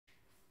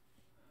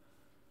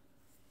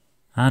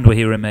And we're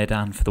here in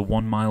Meydan for the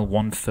 1 mile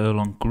 1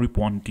 furlong Group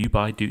 1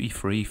 Dubai duty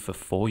free for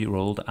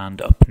 4-year-old and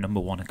up.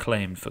 Number 1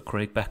 Acclaimed for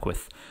Craig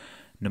Beckwith.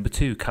 Number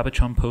 2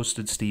 Cabochon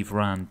Posted Steve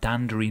Rann.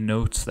 Dandery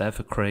Notes there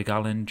for Craig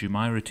Allen.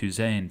 Jumeirah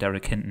Tuzain,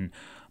 Derek Hinton.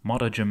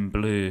 Modajum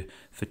Bleu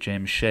for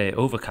James Shea.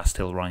 Overcast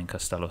Hill Ryan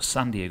Costello.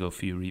 San Diego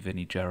Fury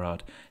Vinnie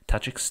Gerard.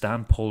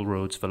 Tajikistan Paul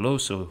Rhodes.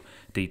 Veloso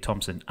D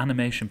Thompson.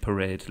 Animation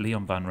Parade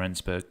Leon van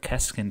Rensburg.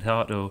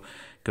 Keskintato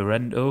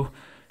Garendo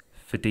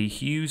for D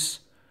Hughes.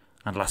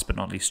 And last but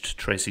not least,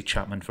 Tracy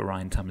Chapman for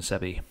Ryan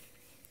Tamasebi.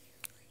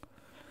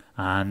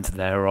 And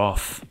they're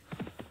off.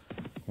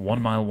 1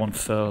 mile 1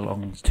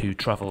 furlong to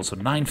travel, so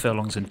 9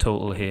 furlongs in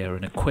total here,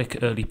 and a quick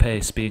early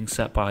pace being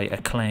set by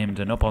Acclaimed,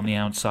 and up on the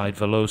outside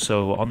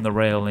Veloso. On the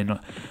rail in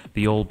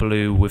the all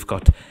blue we've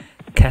got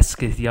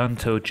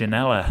Keskityanto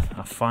Janela.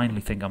 I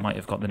finally think I might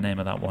have got the name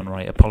of that one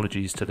right.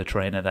 Apologies to the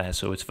trainer there.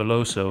 So it's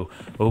Veloso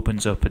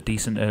opens up a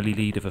decent early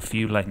lead of a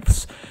few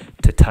lengths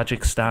to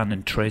Tajikistan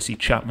and Tracy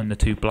Chapman, the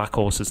two black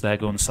horses there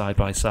going side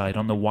by side.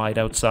 On the wide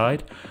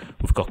outside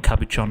we've got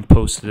Cabochon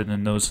Posted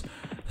in those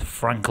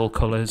Frankel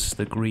colours,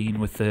 the green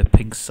with the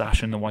pink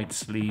sash and the white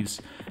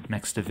sleeves,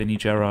 next to Vinnie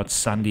Gerard's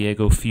San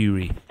Diego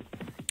Fury.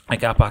 I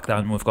get back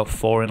down, we've got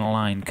 4 in a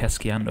line: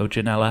 Keskianto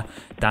Janela,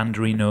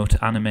 Dandery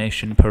Note,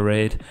 Animation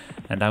Parade,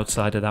 and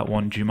outside of that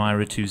one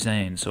Jumeirah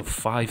Tuzain. So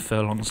 5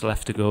 furlongs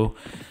left to go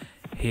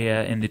here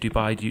in the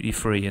Dubai duty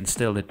free, and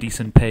still a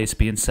decent pace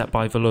being set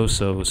by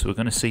Veloso. So we're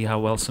going to see how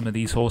well some of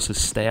these horses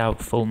stay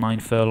out full 9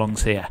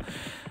 furlongs here.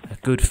 A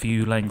good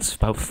few lengths,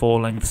 about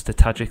 4 lengths to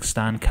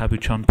Tajikistan,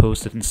 Cabochon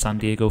Posted and San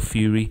Diego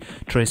Fury.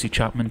 Tracy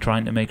Chapman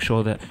trying to make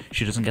sure that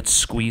she doesn't get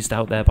squeezed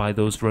out there by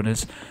those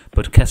runners.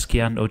 But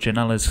Keskianto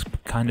Janela's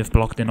kind of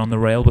blocked in on the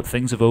rail, but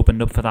things have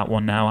opened up for that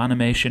one now.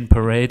 Animation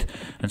Parade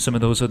and some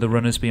of those other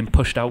runners being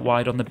pushed out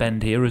wide on the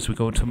bend here as we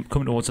come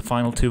towards the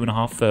final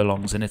 2.5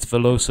 furlongs. And it's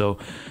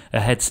Veloso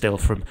ahead still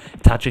from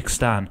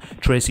Tajikistan.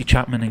 Tracy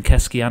Chapman and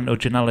Keskianto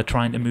Janela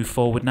trying to move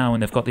forward now,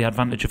 and they've got the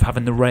advantage of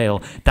having the rail.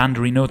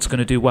 Dandery Note's going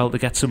to do well to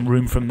get some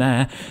room from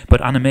there,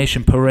 but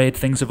Animation Parade,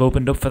 things have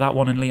opened up for that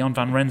one, and Leon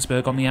van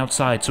Rensburg on the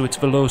outside. So it's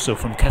Veloso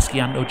from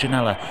Keskianto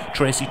Janela,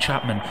 Tracy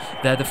Chapman,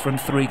 they're the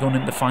front 3 going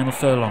into the final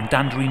furlong.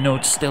 Dandery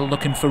Note still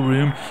looking for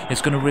room,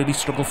 it's going to really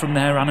struggle from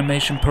there.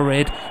 Animation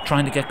Parade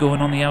trying to get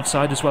going on the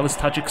outside as well as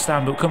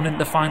Tajikistan, but coming into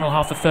the final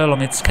half a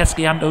furlong it's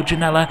Keskianto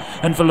Janela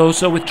and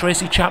Veloso with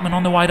Tracy Chapman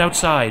on the wide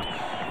outside.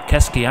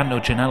 Keskianto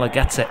Janela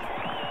gets it,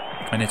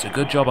 and it's a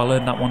good job I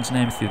learned that one's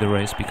name through the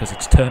race, because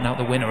it's turned out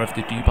the winner of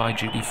the Dubai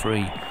Duty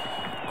Free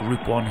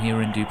Group 1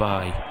 here in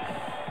Dubai.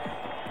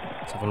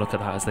 Let's have a look at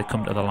that as they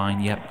come to the line.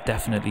 Yep,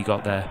 definitely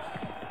got there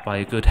by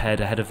a good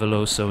head, ahead of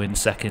Veloso in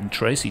second.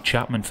 Tracy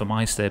Chapman for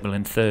my stable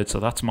in third, so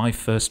that's my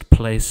first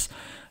place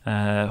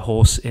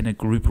horse in a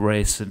group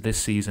race this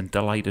season.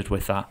 Delighted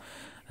with that.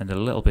 And a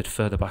little bit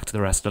further back to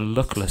the rest, a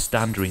luckless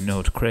Dandery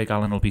Note. Craig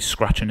Allen will be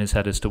scratching his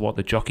head as to what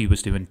the jockey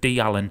was doing. D.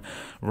 Allen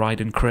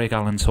riding Craig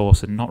Allen's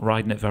horse and not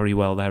riding it very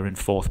well there in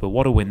fourth. But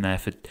what a win there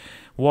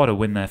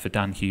for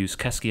Dan Hughes.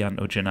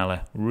 Keskianto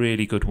Janela,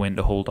 really good win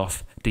to hold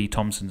off D.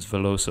 Thompson's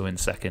Veloso in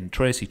second.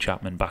 Tracy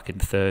Chapman back in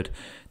third.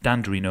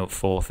 Dandery Note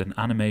fourth, and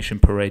Animation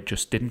Parade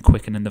just didn't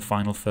quicken in the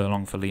final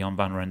furlong for Leon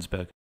van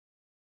Rensburg.